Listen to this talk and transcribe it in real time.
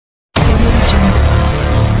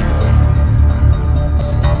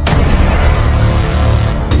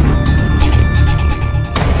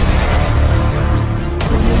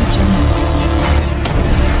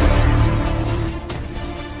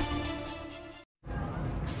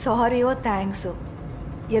சாரியோ தேங்க்ஸோ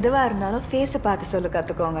எதுவாக இருந்தாலும் ஃபேஸை பார்த்து சொல்ல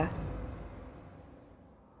கற்றுக்கோங்க.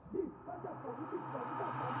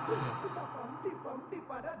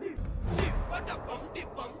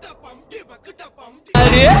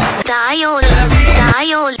 Diol,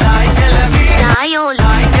 diol, diol, diol,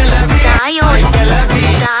 diol, diol,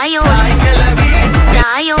 diol, diol,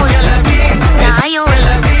 diol,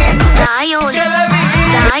 diol,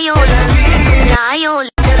 diol, diol,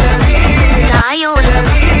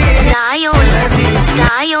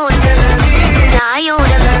 diol, diol,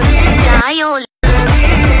 diol,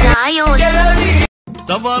 diol.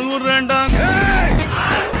 தபால் உரண்டாங்க.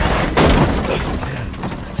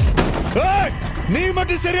 நீ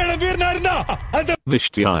மட்டும் சரியான வீரனா இருந்தா அந்த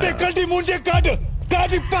கட்டி மூஞ்சே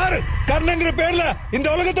காட்டி பாரு. கர்ணங்கிற பேர்ல இந்த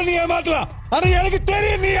உலகத்தை நீ ஏமாத்தலாம். ஆனா எனக்கு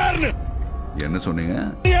தெரியும் நீ யாருன்னு. என்ன சொன்னீங்க?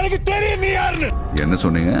 எனக்கு தெரியும் நீ யாருன்னு. என்ன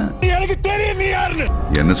சொன்னீங்க? எனக்கு தெரியும் நீ யாருன்னு.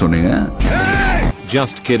 என்ன சொன்னீங்க?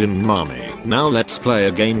 Just kidding, mommy. Now let's play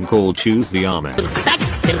a game called Choose the Army.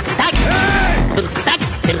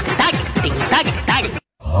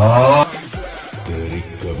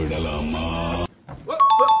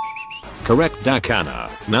 Correct, Dakana.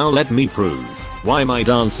 Now let me prove why my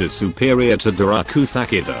dance is superior to Daraku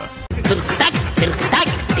Thakida.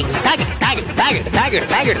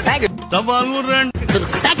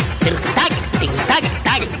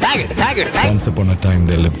 Once upon a time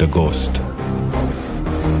there lived a ghost.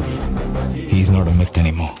 He's not a myth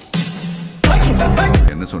anymore.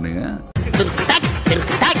 என்ன சொன்னீங்க?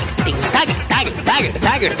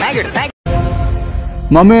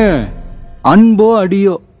 மாமே, அன்போ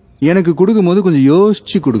அடியோ எனக்கு கொடுக்கும் போது கொஞ்சம்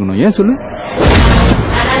யோசிச்சு கொடுக்கணும். ஏன் சொல்லு?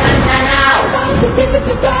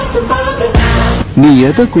 நீ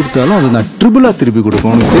எதை கொடுத்தாலும் அதை நான் ட்ரிபிளா திருப்பி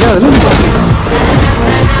கொடுப்பேன். உனக்கு தெரியாதுல்ல?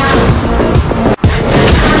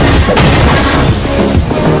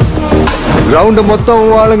 கிரவுண்ட் மொத்தம்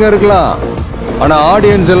ஆளுங்க இருக்கலாம், ஆனா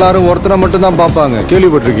ஆடியன்ஸ் எல்லாரும் ஒருத்தரை மட்டும் தான் பாப்பாங்க.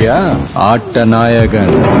 கேள்விப்பட்டிருக்கியா? ஆட்ட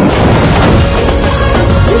நாயகன்.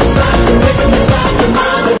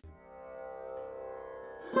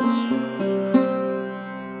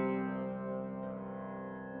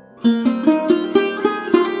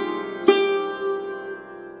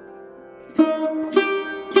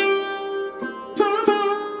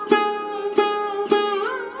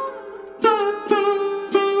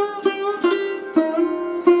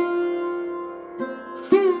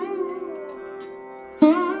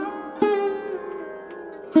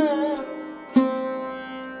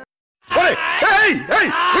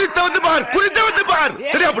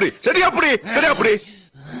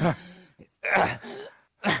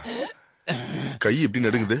 கை எப்படி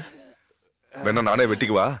நடுங்குது? வேணா நானே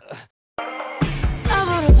வெட்டிக்குவா?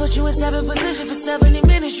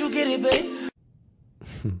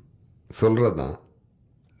 சொல்றதான்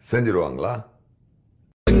செஞ்சிருவாங்களா?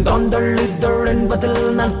 என்பதில்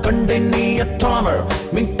நான் கண்டேன் நீ அற்றாமர்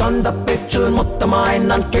மின் தந்த பேச்சில் மொத்தமாய்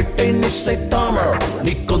நான் கேட்டேன் இசை தாமர்.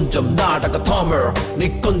 நீ கொஞ்சம் நாடக தாமர், நீ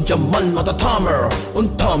கொஞ்சம் மன்மத தாமர்.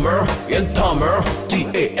 உன் தாமர் என் தாமர்,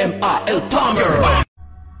 TAMIL தாமர்.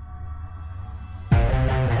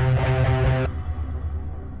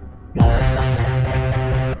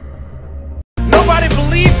 Nobody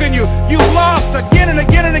believes in you. You've lost again and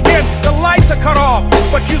again and again. The lights are cut off,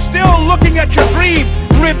 but you're still looking at your dream,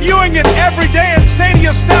 reviewing it every day and saying to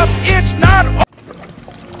yourself, it's not.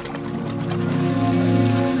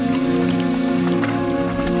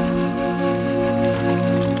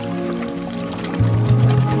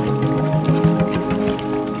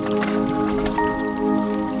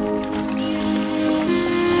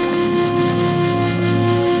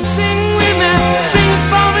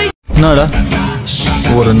 என்னடா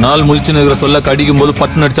ஒரு நாள் முழிச்சு நிக்கிற சொல்ல கடிக்கும் போது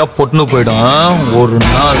பட்டு நடிச்சா பொட்டுன்னு போயிடும். ஒரு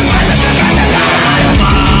நாள்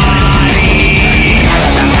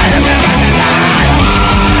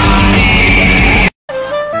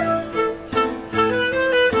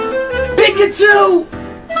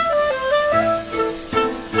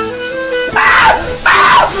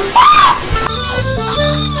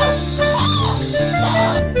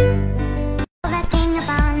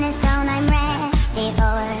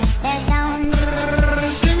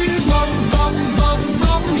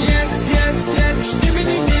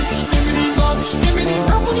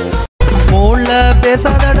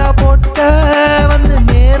பேசாதடா போட்ட வந்து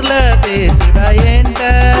நேர்ல பேசிடா ஏண்ட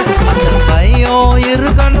அந்த பையன்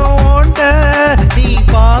இருக்கணும் நீ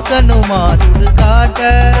பார்க்கணுமா சுடு காட்ட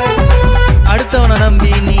அடுத்தவனை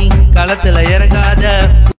நம்பி நீ களத்துல இறங்காத.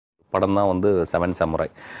 படம் தான் வந்து 7 Samurai.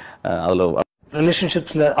 அதுல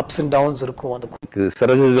ரிலேஷன்ஷிப்ஸ்ல அப்ஸ் அண்ட் டவுன்ஸ் இருக்கும். அந்த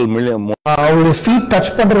சிறகுகள் அவருடைய ஃபீட்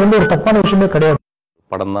டச் பண்றது வந்து ஒரு தப்பான விஷயமே கிடையாது.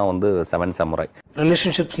 படம் தான் வந்து செவன் சமுரை.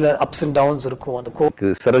 ரிலேஷன்ஷிப்ஸ்ல அப்ஸ் அண்ட் டவுன்ஸ் இருக்கும்.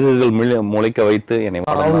 அந்த சிறகுகள் முளைக்க வைத்து என்னை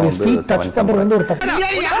படம் தான் வந்து செவன் சமுரை.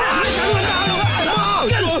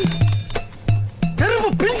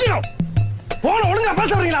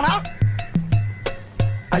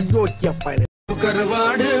 ஐயோ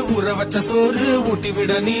கருவாடு ஊற வச்ச சோறு ஊட்டி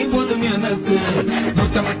விட நீ போதும் எனக்கு.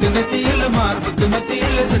 முத்தமட்டு நெத்தியில மார்புக்கு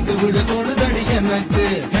மத்தியில செத்து விட தோணுதடி எனக்கு.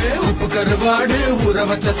 உப்பு கருவாடு ஊற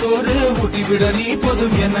வச்ச சோறு ஊட்டி விட நீ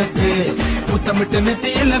போதும் எனக்கு. முத்தமட்டு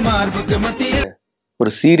நெத்தியில மார்புக்கு மத்தியில.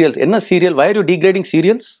 ஒரு சீரியல்ஸ் என்ன serial? why are you degrading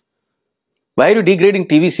serials? why are you degrading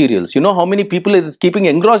TV serials? You know how many people is keeping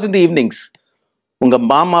engrossed in the evenings? உங்க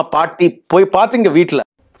மாமா பாட்டி போய் பாத்துங்க வீட்டுல.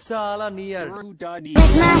 சாலா நீயா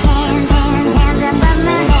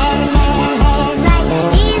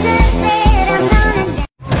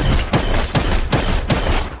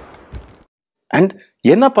அண்ட்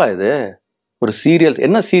என்னப்பா இது ஒரு சீரியல்ஸ்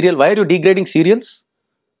என்ன serial? why are you degrading serials?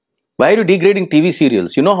 why are you degrading TV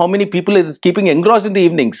serials? You know how many people is keeping engrossed in the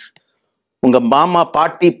evenings? உங்க மாமா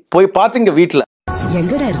பாட்டி போய் பாத்துங்க வீட்டுல.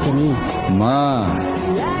 எங்கடா இருக்க நீ? அம்மா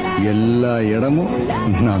எல்லா இடமும்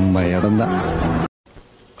நம்ம இடம்தான்.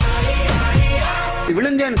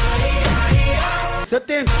 விழுந்தேன்,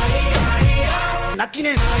 செத்தேன்,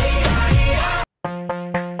 நக்கினேன்.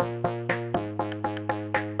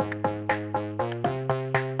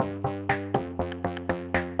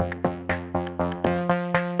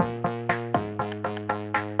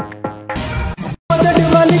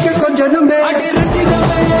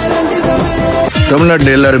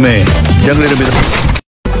 தமிழ்நாட்டில் எல்லாருமே ஜங்கலிடம்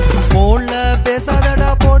போன்ல பேசாதடா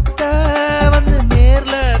போட்ட வந்து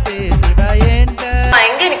நேர்ல பேசுடா ஏன்ட்ட.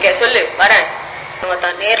 எங்க இருக்க சொல்லு வரேன்.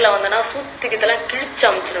 நேர்ல வந்தனா சூத்திக்கெல்லாம் கிழிச்சு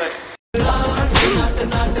அமிச்சிருவேன்.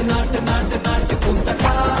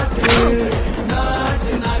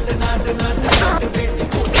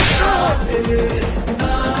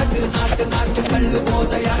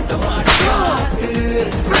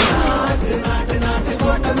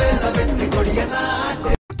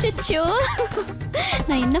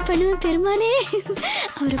 நான் என்ன பண்ணுவேன் பெருமானே?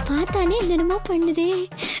 அவரை பார்த்தாலே என்னென்னமோ பண்ணுதே,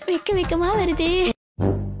 வெக்கமா வருதே.